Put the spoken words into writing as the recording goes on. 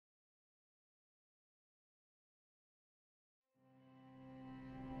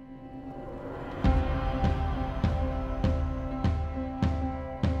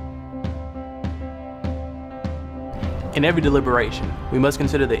In every deliberation, we must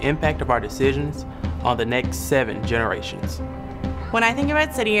consider the impact of our decisions on the next 7 generations. When I think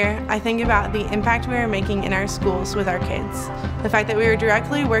about City Year, I think about the impact we are making in our schools with our kids. The fact that we are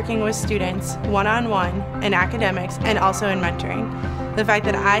directly working with students one-on-one in academics and also in mentoring. The fact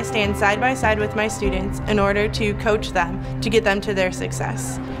that I stand side by side with my students in order to coach them to get them to their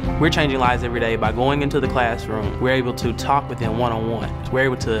success. We're changing lives every day by going into the classroom. We're able to talk with them one-on-one. We're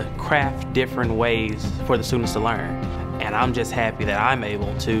able to craft different ways for the students to learn. And I'm just happy that I'm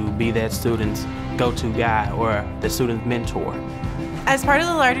able to be that student's go-to guy or the student's mentor. As part of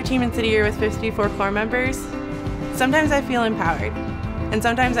the larger team in City Year with 54 core members, sometimes I feel empowered. And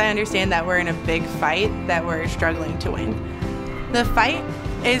sometimes I understand that we're in a big fight that we're struggling to win. The fight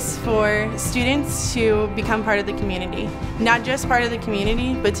is for students to become part of the community. Not just part of the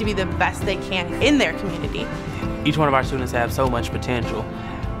community, but to be the best they can in their community. Each one of our students have so much potential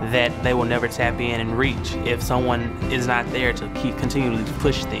that they will never tap in and reach if someone is not there to continually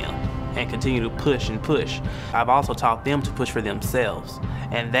push them and continue to push and push. I've also taught them to push for themselves,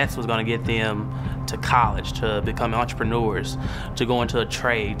 and that's what's going to get them to college, to become entrepreneurs, to go into a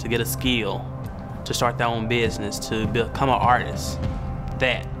trade, to get a skill, to start their own business, to become an artist.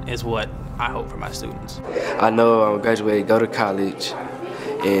 That is what I hope for my students. I know I'm gonna graduate, go to college,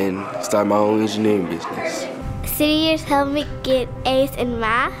 and start my own engineering business. City Years helped me get A's in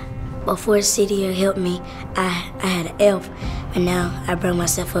math. Before City Year helped me, I had an F, and now I brought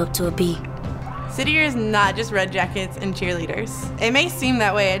myself up to a B. City Year is not just red jackets and cheerleaders. It may seem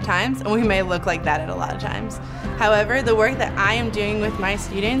that way at times, and we may look like that at a lot of times. However, the work that I am doing with my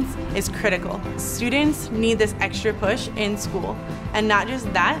students is critical. Students need this extra push in school. And not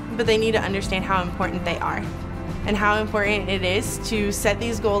just that, but they need to understand how important they are and how important it is to set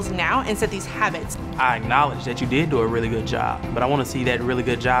these goals now and set these habits. I acknowledge that you did do a really good job, but I want to see that really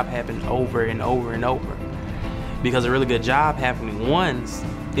good job happen over and over and over. Because a really good job happening once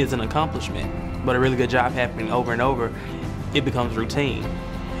is an accomplishment, but a really good job happening over and over, it becomes routine.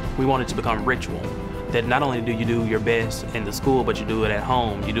 We want it to become ritual, that not only do you do your best in the school, but you do it at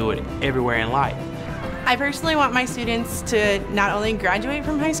home, you do it everywhere in life. I personally want my students to not only graduate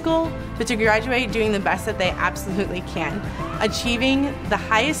from high school, but to graduate doing the best that they absolutely can, achieving the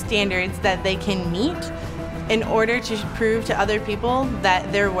highest standards that they can meet in order to prove to other people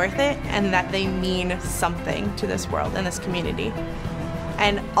that they're worth it and that they mean something to this world and this community.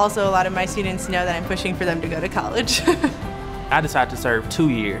 And also a lot of my students know that I'm pushing for them to go to college. I decided to serve 2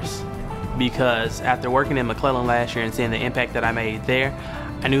 years because after working in McClellan last year and seeing the impact that I made there,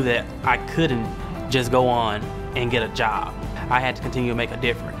 I knew that I couldn't just go on and get a job. I had to continue to make a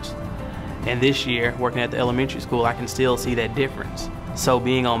difference. And this year, working at the elementary school, I can still see that difference. So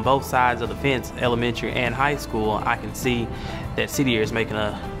being on both sides of the fence, elementary and high school, I can see that City Year is making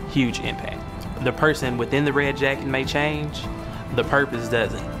a huge impact. The person within the red jacket may change, the purpose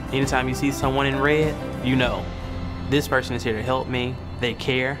doesn't. Anytime you see someone in red, you know, this person is here to help me, they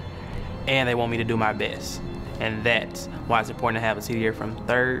care, and they want me to do my best. And that's why it's important to have a City Year from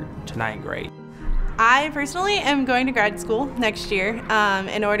 3rd to 9th grade. I personally am going to grad school next year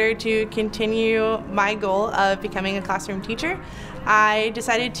in order to continue my goal of becoming a classroom teacher. I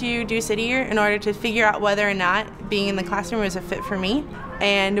decided to do City Year in order to figure out whether or not being in the classroom was a fit for me.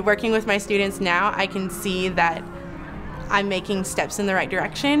 And working with my students now, I can see that I'm making steps in the right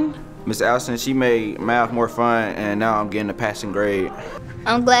direction. Ms. Allison, she made math more fun, and now I'm getting a passing grade.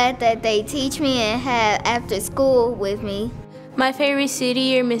 I'm glad that they teach me and have after school with me. My favorite City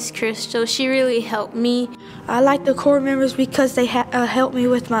Year, Miss Crystal. She really helped me. I like the core members because they helped me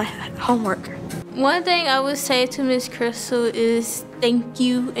with my homework. One thing I would say to Miss Crystal is thank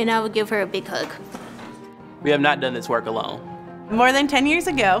you, and I would give her a big hug. We have not done this work alone. More than 10 years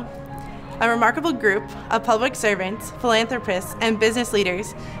ago, a remarkable group of public servants, philanthropists, and business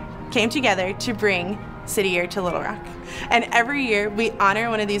leaders came together to bring City Year to Little Rock. And every year, we honor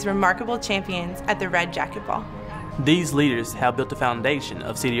one of these remarkable champions at the Red Jacket Ball. These leaders have built the foundation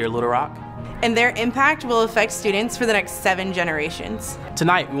of City Year Little Rock. And their impact will affect students for the next 7 generations.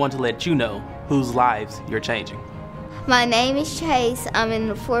 Tonight, we want to let you know whose lives you're changing. My name is Chase. I'm in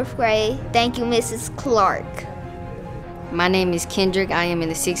the 4th grade. Thank you, Mrs. Clark. My name is Kendrick. I am in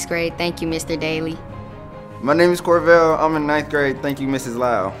the 6th grade. Thank you, Mr. Daly. My name is Corvell. I'm in 9th grade. Thank you, Mrs.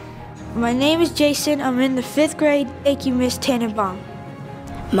 Lau. My name is Jason. I'm in the 5th grade. Thank you, Miss Tannenbaum.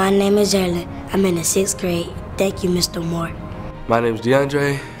 My name is Jalen. I'm in the 6th grade. Thank you, Mr. Moore. My name is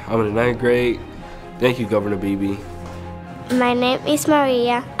DeAndre. I'm in the 9th grade. Thank you, Governor Beebe. My name is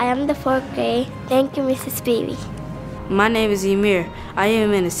Maria. I am the 4th grade. Thank you, Mrs. Beebe. My name is Emir. I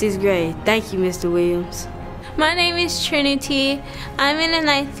am in the 6th grade. Thank you, Mr. Williams. My name is Trinity. I'm in the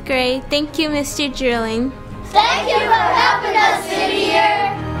 9th grade. Thank you, Mr. Drilling. Thank you for helping us,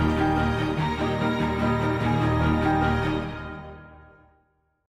 Whittier.